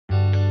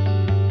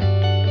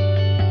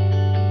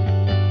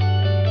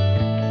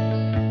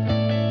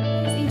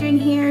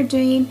are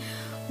doing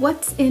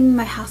what's in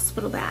my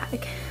hospital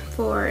bag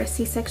for a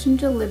C-section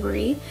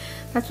delivery.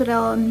 That's what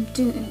I'm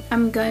doing.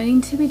 I'm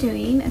going to be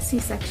doing a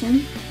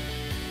C-section,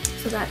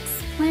 so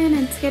that's planned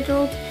and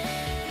scheduled.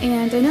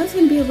 And I know it's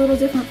going to be a little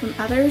different from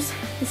others.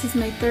 This is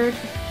my 3rd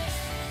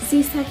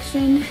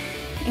C-section,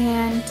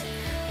 and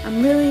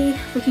I'm really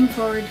looking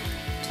forward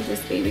to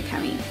this baby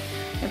coming.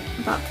 I have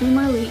about 3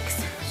 more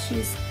weeks.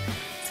 She's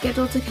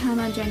scheduled to come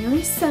on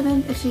January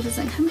 7th if she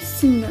doesn't come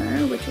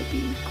sooner, which would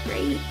be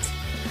great.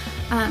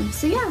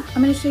 So yeah,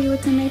 I'm going to show you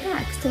what's in my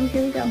bag. So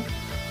here we go.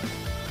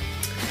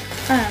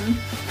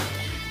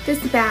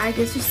 This bag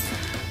is just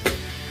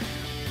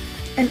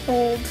an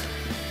old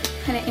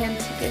kind of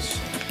antique-ish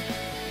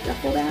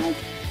duffel bag.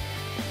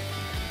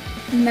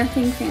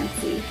 Nothing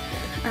fancy.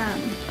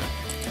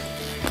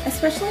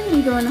 Especially when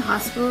you go in the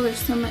hospital, there's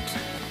so much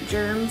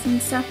germs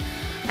and stuff.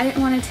 I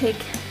didn't want to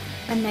take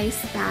a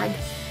nice bag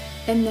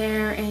in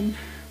there and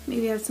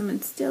maybe have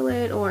someone steal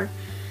it or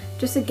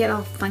just to get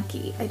all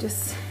funky. I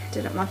just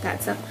didn't want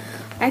that. So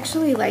I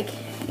actually like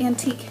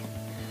antique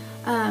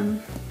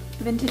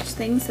vintage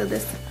things, so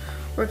this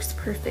works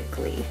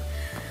perfectly.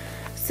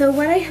 So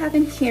what I have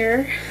in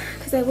here,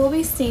 because I will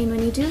be staying,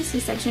 when you do a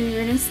C-section,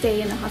 you're going to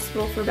stay in the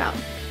hospital for about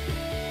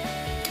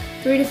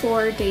 3 to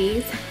 4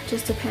 days,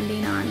 just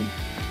depending on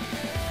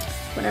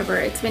whatever.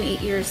 It's been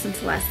 8 years since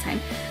the last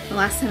time. The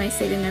last time I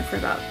stayed in there for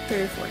about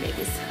 3 or 4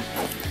 days.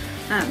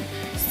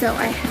 So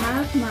I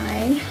have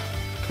my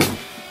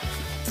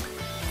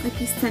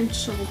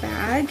essential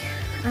bag.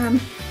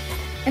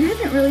 And I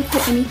haven't really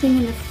put anything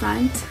in the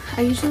front.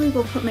 I usually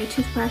will put my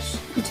toothbrush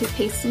and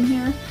toothpaste in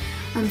here.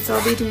 So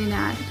I'll be doing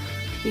that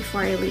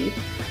before I leave.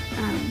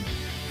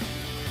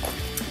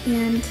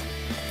 And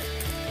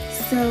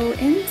so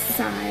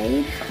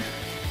inside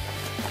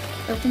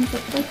opens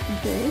up like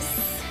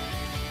this.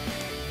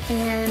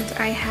 And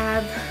I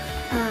have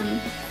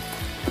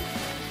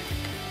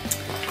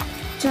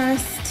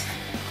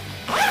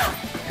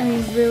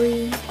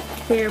really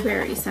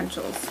bare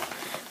essentials.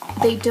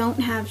 They don't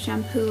have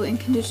shampoo and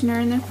conditioner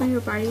in there for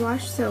your body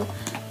wash, so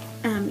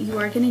you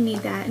are going to need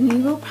that. And you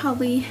will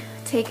probably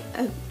take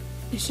a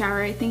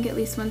shower, I think at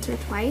least once or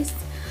twice,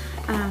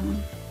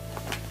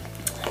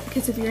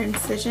 because of your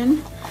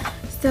incision.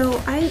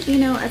 So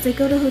as I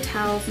go to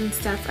hotels and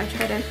stuff, I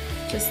try to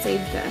just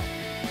save the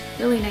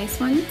really nice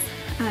ones.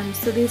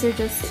 So these are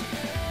just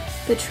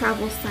the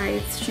travel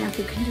size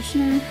shampoo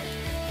conditioner.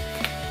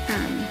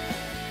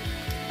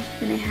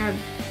 Then I have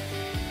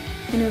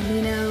an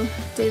Aveeno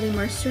Daily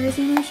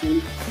Moisturizing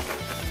Lotion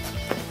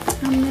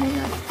that I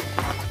got.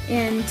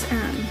 And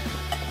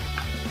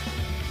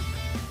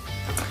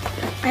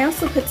I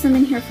also put some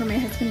in here for my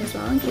husband as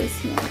well in case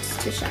he wants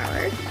to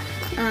shower.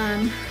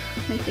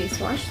 My face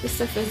wash. This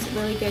stuff is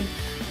really good.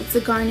 It's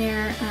a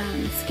Garnier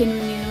Skin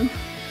Renew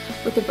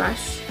with a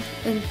brush,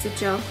 and it's a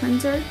gel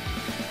cleanser.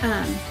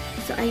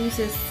 So I use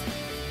this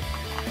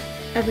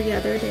every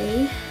other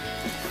day,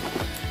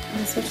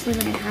 especially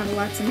when I have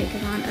lots of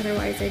makeup on.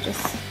 Otherwise I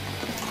just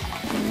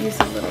use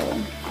a little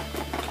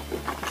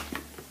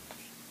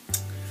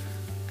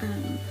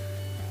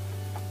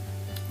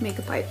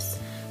makeup wipes.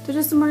 So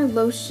just some more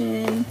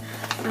lotion,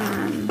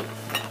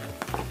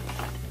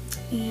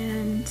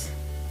 and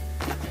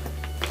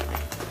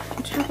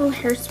a travel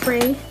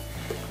hairspray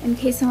in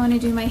case I want to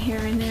do my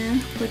hair in there,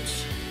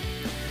 which,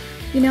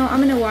 I'm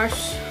going to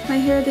wash my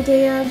hair the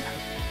day of.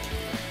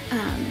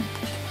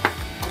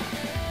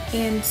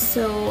 And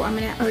so I'm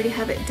going to already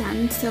have it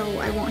done, so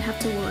I won't have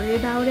to worry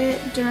about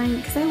it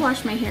because I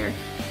wash my hair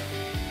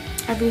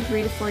every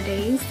 3 to 4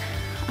 days.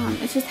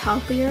 It's just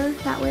healthier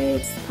that way.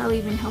 It's probably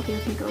even healthier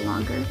if you go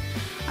longer.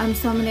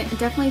 So I'm going to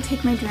definitely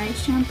take my dry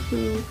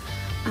shampoo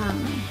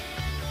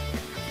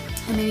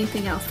and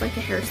anything else like a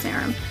hair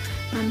serum.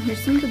 Here's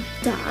some of the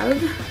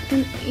Dove.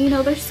 And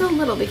they're so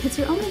little because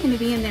you're only going to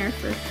be in there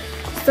for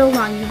so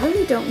long. You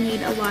really don't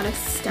need a lot of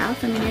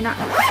stuff. I mean, you're not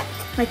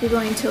like you're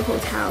going to a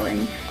hotel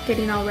and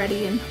getting all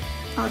ready and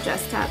all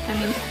dressed up. I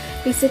mean,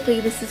 basically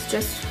this is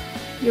just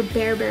your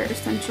bare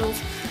essentials.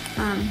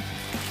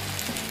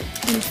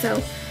 And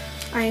so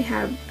I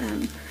have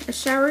a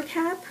shower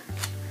cap,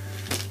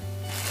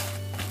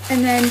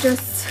 and then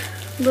just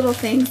little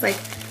things like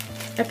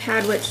a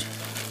pad, which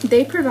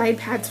they provide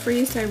pads for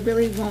you, so I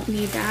really won't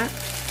need that.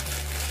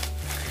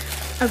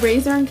 A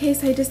razor in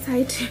case I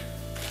decide to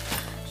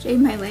shave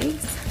my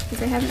legs,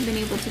 because I haven't been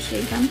able to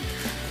shave them.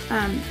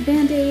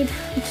 Band-Aid,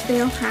 which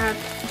they'll have,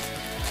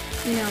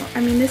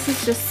 I mean, this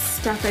is just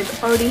stuff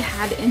I've already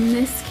had in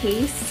this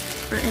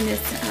case, or in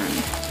this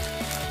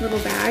little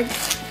bag.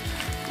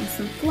 And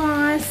some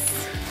floss,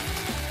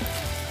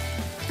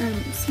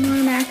 some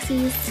more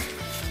Maxis,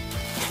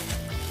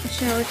 a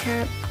shower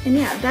cap, and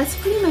yeah, that's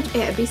pretty much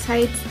it.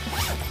 Besides,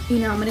 I'm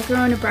going to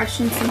throw in a brush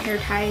and some hair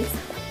ties,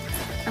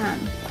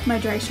 my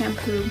dry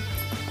shampoo.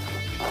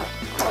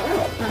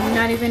 I'm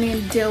not even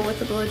going to deal with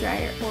the blow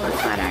dryer or a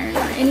flat iron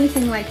or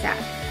anything like that,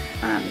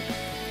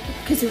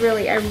 because I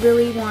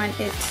really want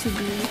it to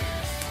be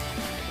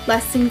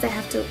less things I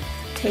have to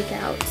take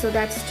out. So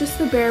that's just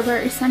the bare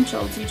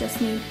essentials. You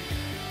just need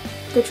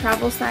the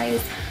travel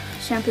size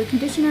shampoo,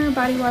 conditioner,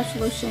 body wash,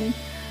 lotion,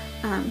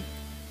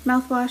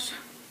 mouthwash,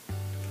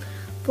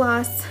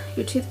 floss,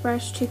 your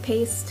toothbrush,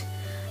 toothpaste,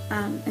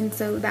 and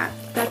so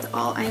that's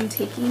all I'm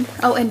taking.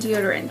 Oh, and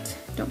deodorant.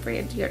 Don't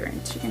forget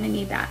deodorant. You're gonna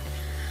need that.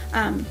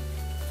 I'm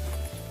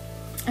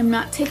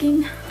not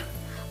taking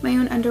my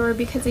own underwear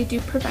because they do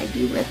provide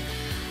you with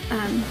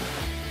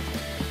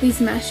these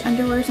mesh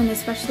underwears, and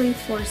especially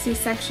for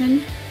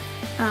C-section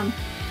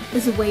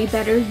is way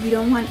better. You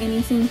don't want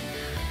anything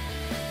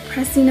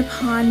pressing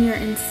upon your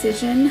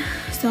incision.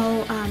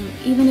 So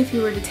even if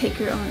you were to take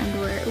your own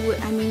underwear,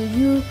 I mean,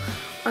 you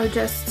are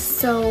just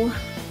so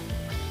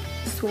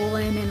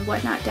swollen and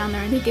whatnot down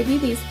there. And they give you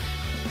these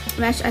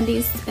mesh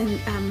undies and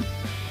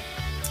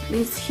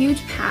these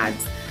huge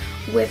pads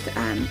with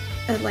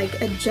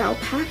like a gel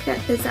pack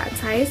that is that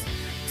size.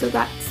 So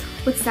that's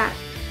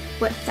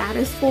what that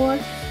is for.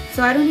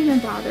 So I don't even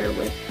bother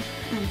with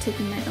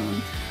taking my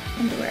own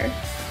underwear.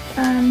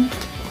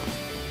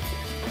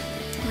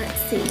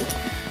 Let's see.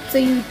 So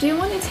you do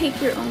want to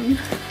take your own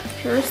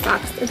pair of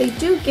socks. They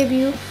do give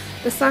you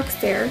the socks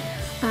there,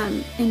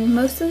 and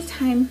most of the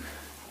time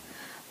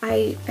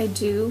I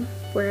do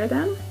wear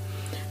them,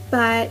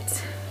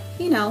 but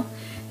you know,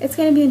 it's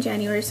going to be in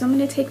January, so I'm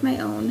going to take my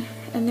own,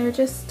 and they're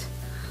just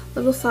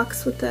little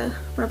socks with the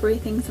rubbery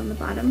things on the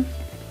bottom.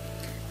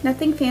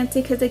 Nothing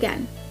fancy, because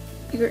again,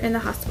 you're in the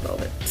hospital.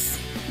 It's,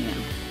 you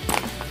know,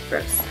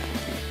 gross.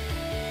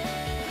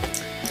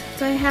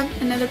 So I have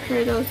another pair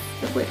of those,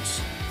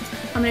 which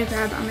I'm going to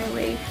grab on my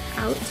way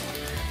out.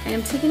 I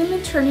am taking a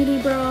maternity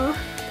bra.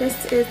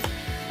 This is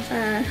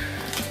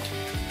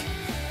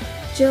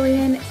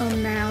Jillian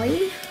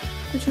O'Malley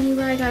maternity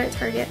bra I got at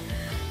Target.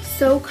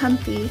 So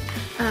comfy.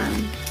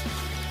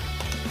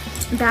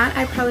 That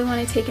I probably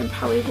want to take and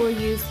probably will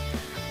use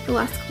the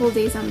last couple of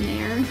days I'm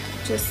there.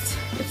 Just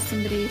if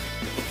somebody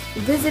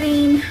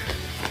visiting,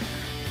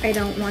 I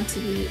don't want to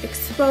be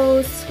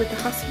exposed with the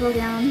hospital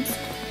gowns.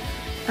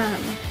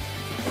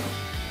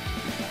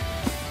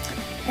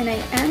 And I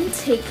am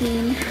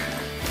taking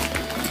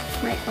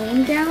my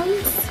own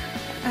gowns.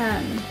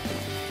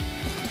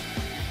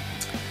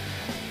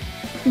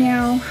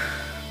 Now,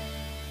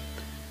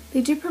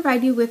 they do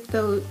provide you with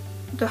the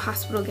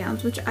hospital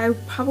gowns, which I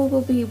probably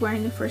will be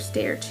wearing the first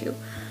day or two.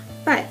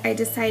 But I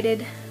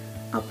decided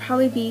I'll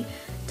probably be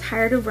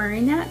tired of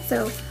wearing that,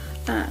 so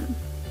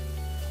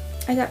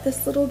I got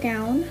this little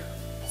gown.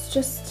 It's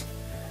just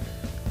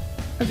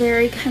a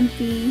very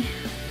comfy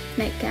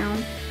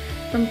nightgown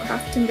from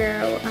Croft &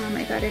 Barrel.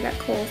 I got it at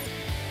Kohl's,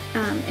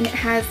 and it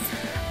has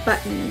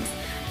buttons.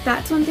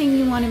 That's one thing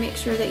you want to make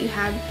sure that you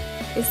have,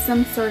 is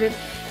some sort of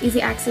easy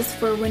access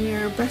for when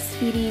you're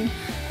breastfeeding.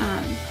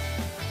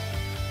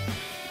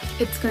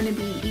 It's going to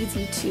be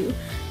easy to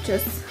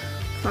just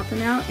plop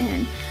them out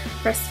and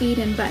breastfeed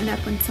and button up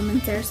when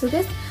someone's there. So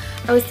this,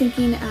 I was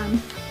thinking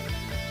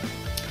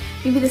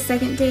maybe the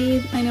second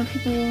day, I know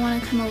people will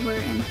want to come over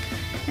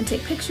and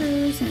take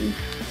pictures, and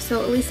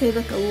so at least they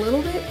look a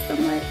little bit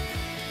somewhat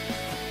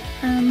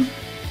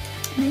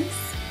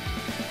nice.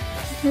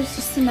 Here's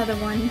just another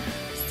one,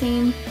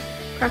 same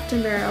Croft &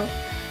 Barrel,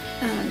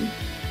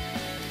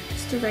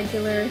 just a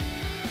regular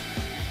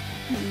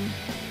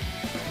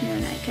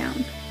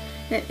nightgown.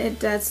 It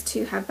does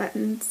too have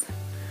buttons.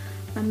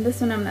 This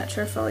one I'm not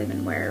sure if I'll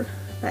even wear,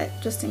 but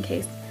just in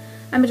case.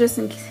 I'm a just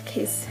in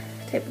case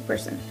type of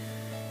person.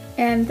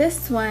 And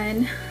this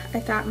one I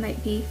thought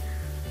might be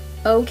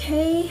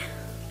okay,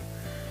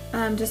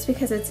 just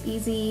because it's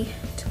easy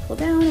to pull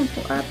down and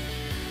pull up,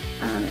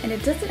 and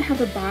it doesn't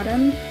have a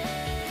bottom,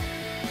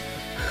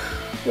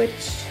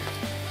 which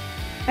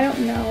I don't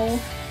know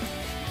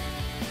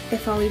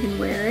if I'll even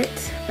wear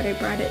it, but I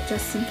brought it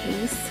just in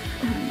case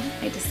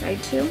I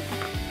decide to.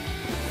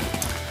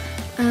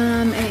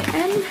 And I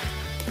am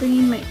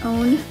bringing my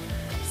own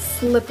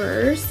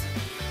slippers.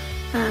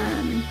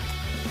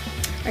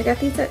 I got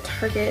these at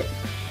Target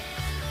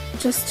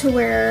just to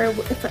wear,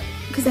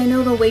 because I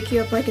know they'll wake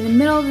you up like in the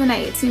middle of the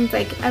night. It seems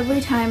like every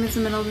time it's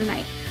the middle of the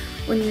night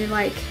when you're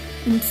like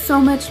in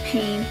so much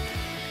pain.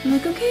 I'm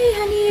like, okay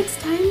honey, it's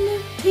time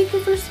to take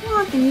your first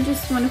walk, and you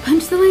just want to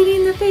punch the lady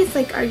in the face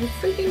like, are you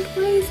freaking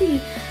crazy?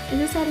 I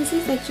just had a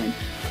C-section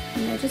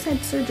and I just had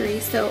surgery.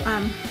 So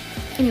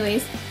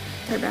anyways,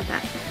 sorry about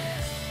that.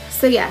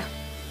 So yeah,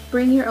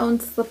 bring your own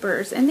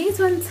slippers, and these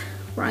ones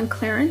were on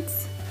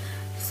clearance,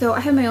 so I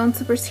have my own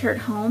slippers here at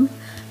home,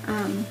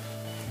 and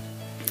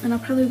I'll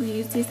probably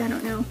reuse these. I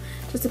don't know,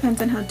 just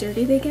depends on how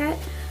dirty they get,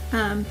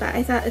 but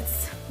I thought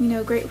it's, you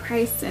know, a great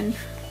price, and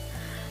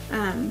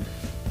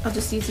I'll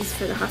just use these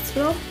for the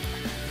hospital.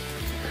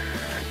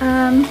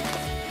 And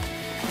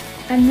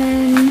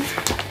then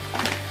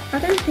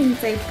other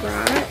things I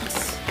brought,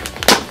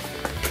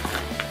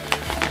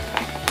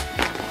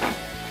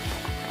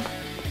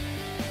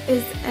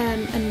 is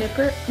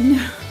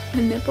a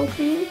nipple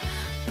cream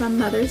from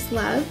Mother's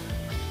Love.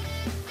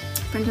 A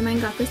friend of mine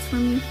got this for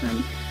me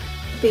from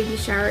baby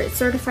shower. It's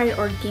certified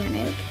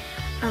organic.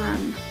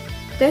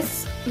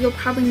 This you'll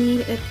probably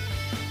need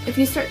if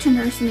you start to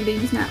nurse and the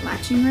baby's not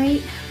latching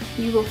right.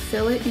 You will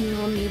feel it and you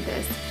will need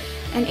this.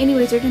 And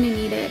anyways, you're going to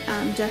need it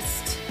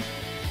just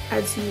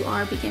as you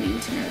are beginning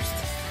to nurse.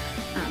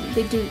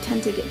 They do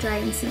tend to get dry,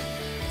 and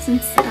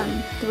since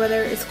the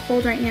weather is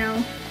cold right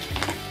now,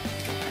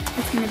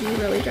 it's going to be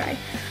really dry.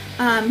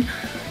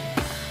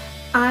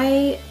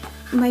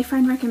 My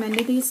friend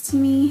recommended these to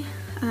me.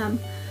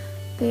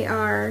 They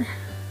are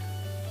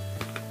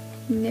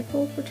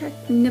nipple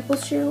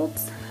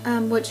shields,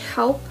 which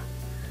help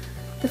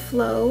the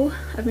flow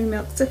of your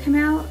milk to come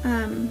out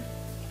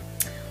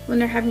when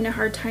they're having a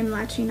hard time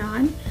latching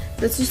on.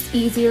 So it's just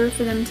easier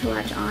for them to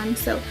latch on.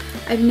 So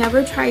I've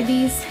never tried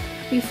these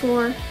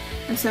before,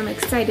 and so I'm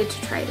excited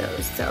to try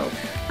those. So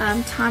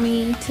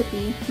Tommy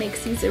Tippy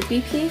makes these. They're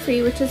BPA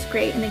free, which is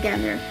great, and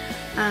again, they're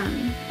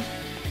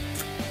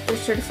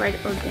certified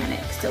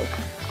organic, so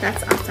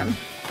that's awesome.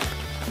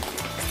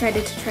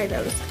 Excited to try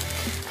those.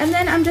 And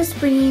then I'm just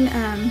bringing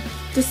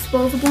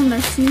disposable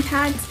nursing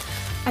pads.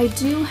 I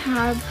do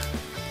have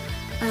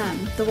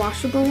the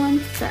washable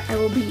ones that I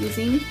will be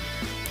using,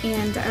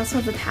 and I also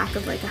have a pack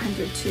of like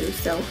 100 too,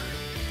 so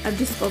of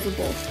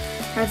disposable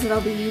pads that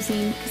I'll be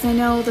using, because I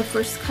know the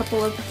first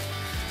couple of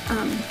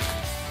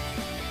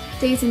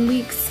days and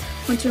weeks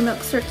once your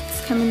milk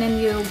starts coming in,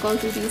 you'll go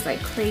through these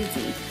like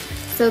crazy.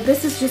 So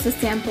this is just a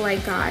sample I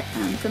got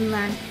from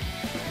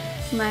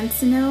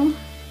Lancino.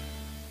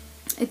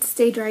 It's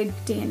Stay Dry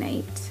Day and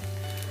Night.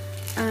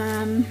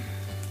 And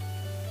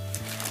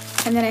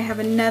then I have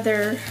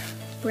another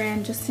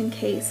brand just in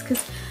case,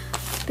 because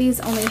these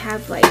only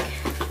have like,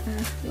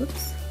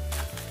 whoops,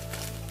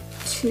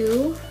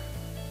 two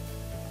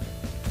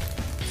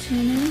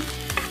in them.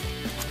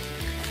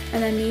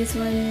 And then these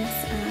ones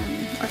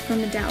are from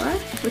Medela,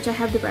 which I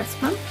have the breast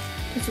pump,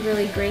 which is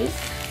really great.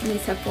 And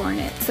these have 4 in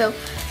it. So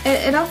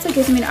it also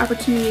gives me an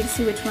opportunity to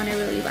see which one I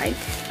really like.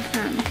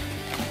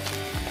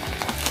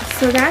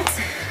 So that's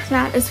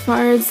that as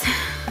far as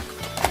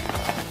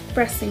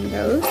breasting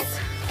goes.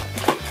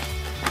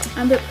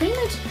 But pretty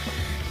much,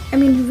 I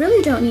mean, you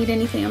really don't need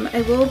anything.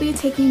 I will be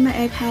taking my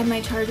iPad,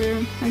 my charger,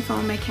 my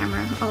phone, my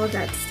camera, all of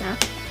that stuff.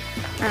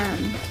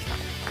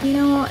 You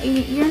know,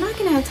 you're not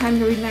going to have time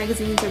to read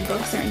magazines or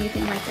books or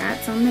anything like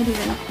that, so I'm not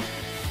even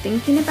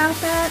thinking about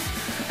that.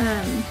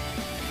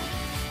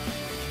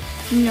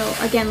 You know,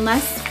 again,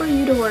 less for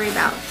you to worry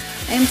about.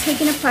 I am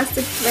taking a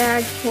plastic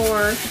bag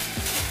for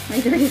my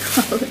dirty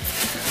clothes.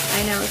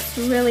 I know, it's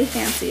really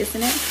fancy,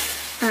 isn't it?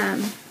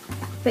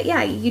 But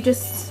yeah, you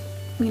just,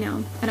 you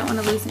know, I don't want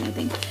to lose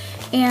anything.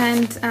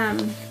 And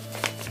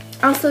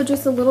also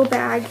just a little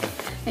bag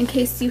in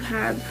case you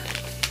have,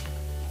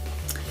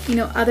 you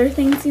know, other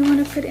things you want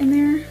to put in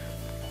there.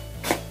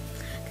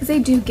 Because they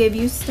do give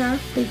you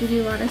stuff. They give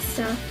you a lot of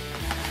stuff.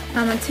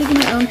 I'm taking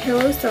my own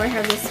pillow, so I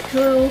have this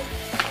pillow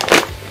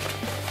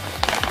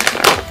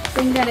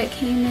thing that it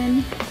came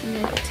in. I'm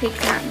going to take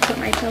that and put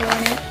my pillow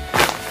in it.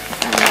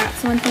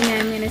 That's one thing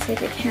I'm going to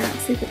take. I can't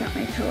sleep without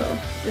my pillow.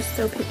 I'm just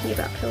so picky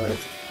about pillows.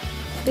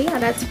 But yeah,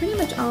 that's pretty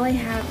much all I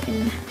have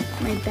in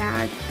my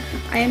bag.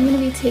 I am going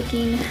to be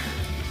taking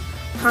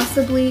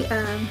possibly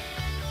a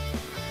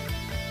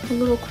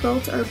little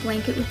quilt or a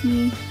blanket with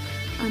me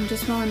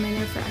just while I'm in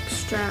there for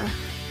extra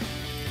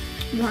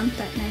warmth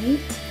at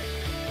night.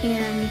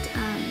 And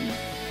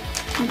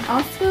I'm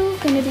also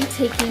going to be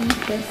taking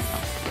this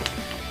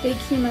big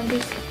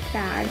humongous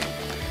bag.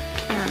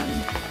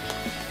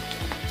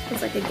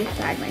 It's like a gift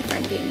bag my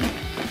friend gave me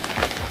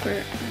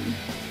for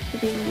the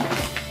baby.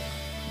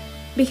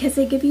 Because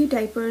they give you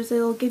diapers,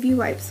 they'll give you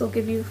wipes, they'll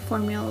give you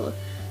formula,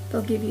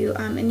 they'll give you,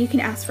 and you can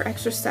ask for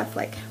extra stuff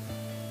like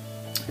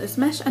there's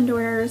mesh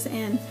underwears,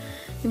 and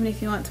even if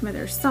you want some of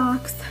their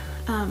socks.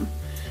 And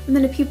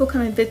then if people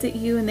come and visit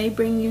you and they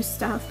bring you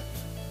stuff,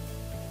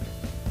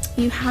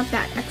 you have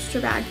that extra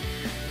bag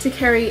to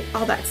carry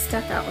all that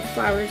stuff out with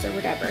flowers or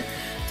whatever.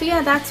 So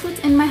yeah, that's what's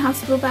in my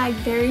hospital bag.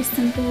 Very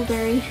simple,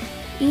 very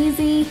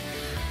easy.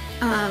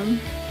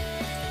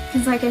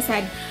 Because like I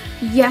said,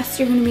 yes,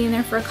 you're going to be in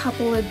there for a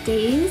couple of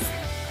days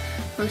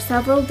or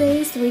several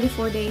days, 3 to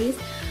 4 days,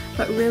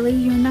 but really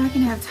you're not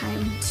going to have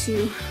time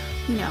to,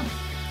 you know,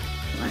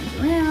 lounge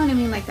around. I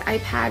mean, like the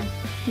iPad,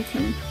 you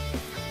can,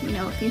 you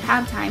know, if you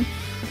have time,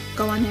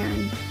 go on there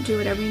and do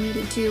whatever you need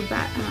to do,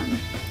 but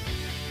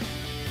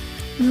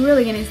you're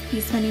really going to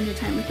be spending your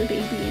time with the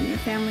baby and your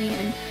family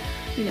and,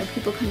 you know,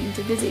 people coming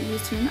to visit you,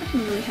 so you're not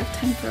going to really have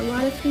time for a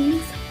lot of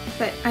things.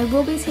 But I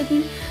will be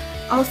taking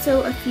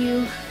also a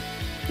few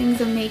things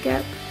of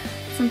makeup,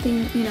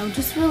 something, you know,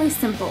 just really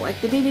simple, like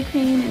the BB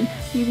cream and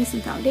maybe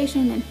some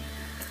foundation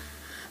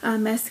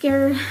and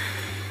mascara,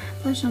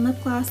 blush and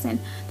lip gloss, and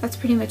that's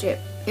pretty much it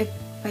if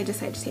I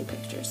decide to take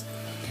pictures.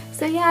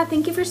 So yeah,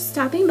 thank you for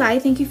stopping by.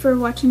 Thank you for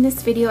watching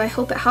this video. I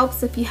hope it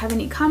helps. If you have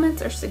any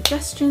comments or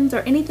suggestions or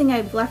anything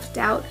I've left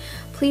out,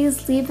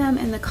 please leave them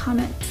in the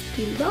comments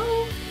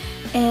below,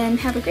 and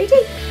have a great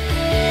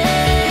day.